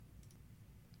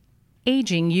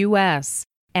Aging U.S.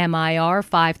 MIR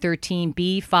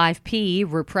 513b5p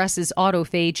represses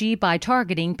autophagy by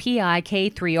targeting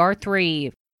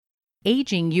PIK3R3.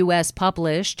 Aging U.S.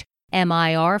 published,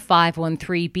 MIR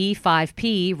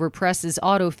 513b5p represses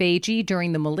autophagy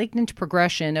during the malignant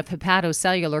progression of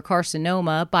hepatocellular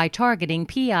carcinoma by targeting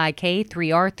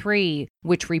PIK3R3,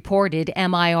 which reported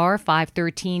MIR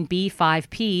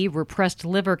 513b5p repressed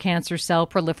liver cancer cell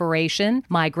proliferation,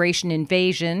 migration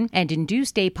invasion, and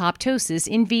induced apoptosis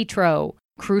in vitro.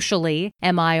 Crucially,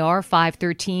 MIR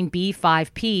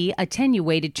 513b5p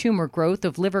attenuated tumor growth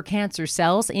of liver cancer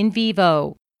cells in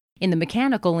vivo. In the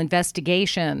mechanical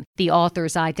investigation, the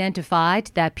authors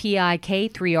identified that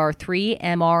PIK3R3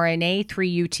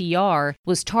 mRNA-3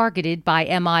 was targeted by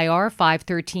MIR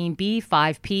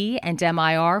 513b5p and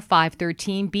MIR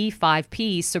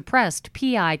 513b5p suppressed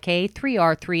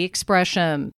PIK3R3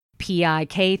 expression.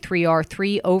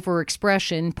 PIK3R3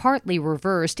 overexpression partly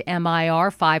reversed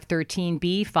MIR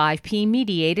 513b5p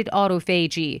mediated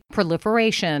autophagy,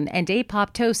 proliferation, and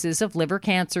apoptosis of liver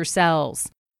cancer cells.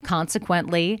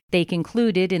 Consequently, they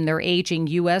concluded in their Aging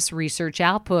U.S. research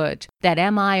output that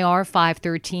MIR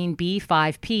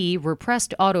 513b5p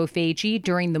repressed autophagy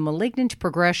during the malignant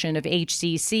progression of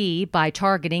HCC by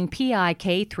targeting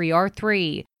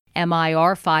PIK3R3.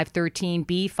 MIR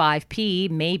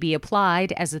 513b5p may be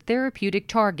applied as a therapeutic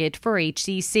target for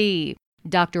HCC.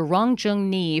 Dr. Rongjung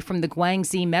Ni from the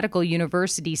Guangxi Medical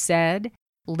University said,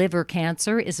 "Liver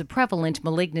cancer is a prevalent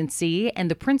malignancy and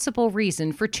the principal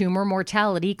reason for tumor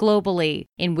mortality globally,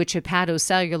 in which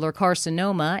hepatocellular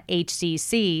carcinoma,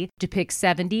 HCC, depicts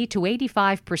 70 to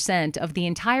 85% of the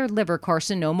entire liver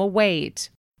carcinoma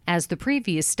weight." As the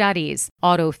previous studies,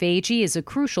 autophagy is a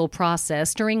crucial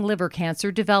process during liver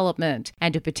cancer development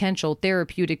and a potential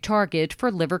therapeutic target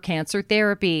for liver cancer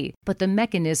therapy, but the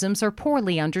mechanisms are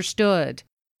poorly understood.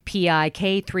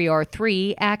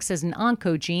 PIK3R3 acts as an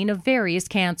oncogene of various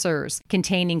cancers,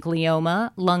 containing glioma,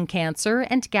 lung cancer,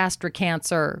 and gastric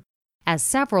cancer. As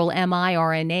several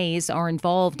miRNAs are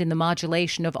involved in the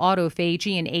modulation of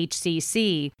autophagy in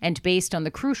HCC, and based on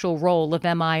the crucial role of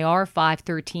MIR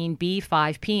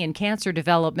 513b5p in cancer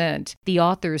development, the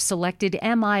authors selected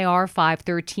MIR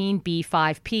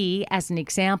 513b5p as an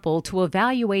example to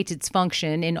evaluate its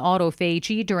function in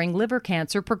autophagy during liver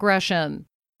cancer progression.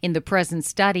 In the present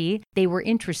study, they were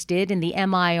interested in the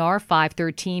MIR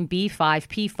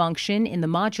 513b5p function in the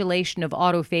modulation of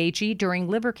autophagy during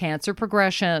liver cancer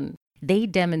progression. They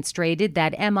demonstrated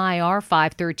that MIR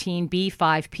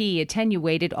 513b5p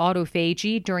attenuated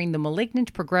autophagy during the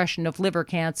malignant progression of liver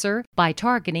cancer by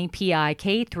targeting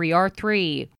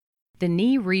PIK3R3. The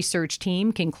Ni research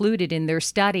team concluded in their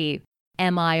study,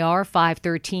 MIR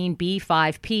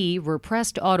 513b5p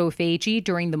repressed autophagy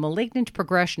during the malignant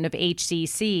progression of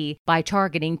HCC by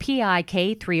targeting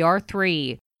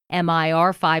PIK3R3.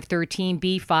 MIR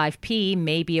 513b5p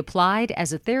may be applied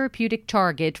as a therapeutic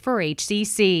target for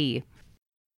HCC.